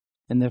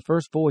And the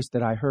first voice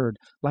that I heard,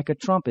 like a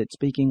trumpet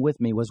speaking with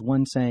me, was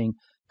one saying,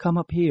 Come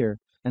up here,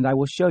 and I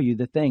will show you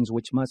the things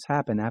which must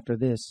happen after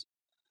this.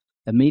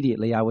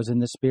 Immediately I was in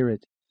the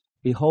Spirit.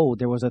 Behold,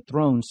 there was a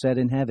throne set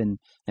in heaven,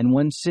 and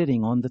one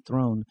sitting on the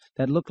throne,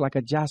 that looked like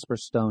a jasper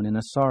stone and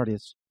a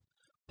sardis.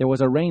 There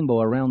was a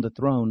rainbow around the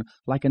throne,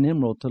 like an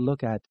emerald to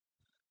look at.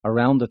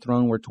 Around the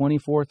throne were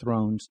 24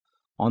 thrones.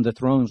 On the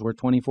thrones were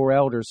 24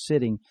 elders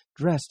sitting,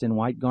 dressed in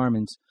white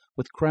garments,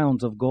 with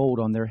crowns of gold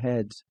on their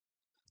heads.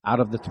 Out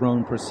of the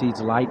throne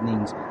proceeds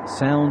lightnings,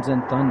 sounds,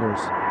 and thunders.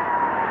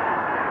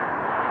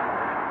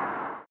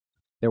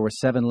 There were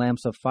 7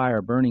 lamps of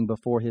fire burning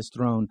before his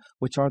throne,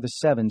 which are the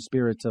 7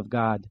 spirits of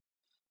God.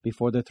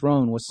 Before the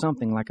throne was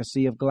something like a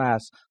sea of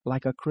glass,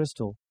 like a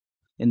crystal.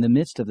 In the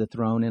midst of the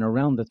throne and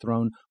around the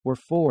throne were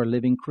 4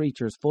 living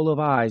creatures, full of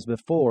eyes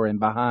before and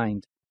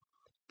behind.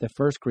 The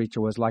first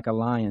creature was like a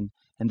lion,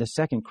 and the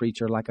second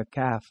creature like a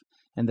calf,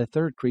 and the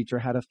third creature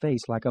had a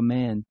face like a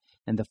man,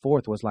 and the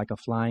fourth was like a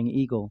flying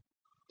eagle.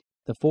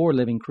 The 4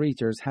 living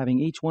creatures,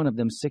 having each one of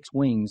them 6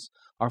 wings,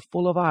 are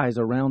full of eyes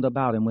around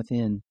about and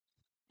within.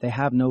 They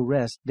have no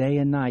rest day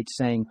and night,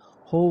 saying,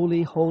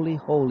 Holy, holy,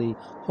 holy,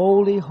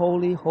 holy,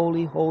 holy,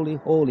 holy, holy,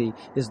 holy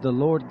is the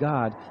Lord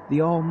God,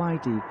 the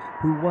Almighty,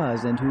 who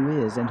was and who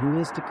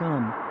is to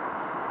come.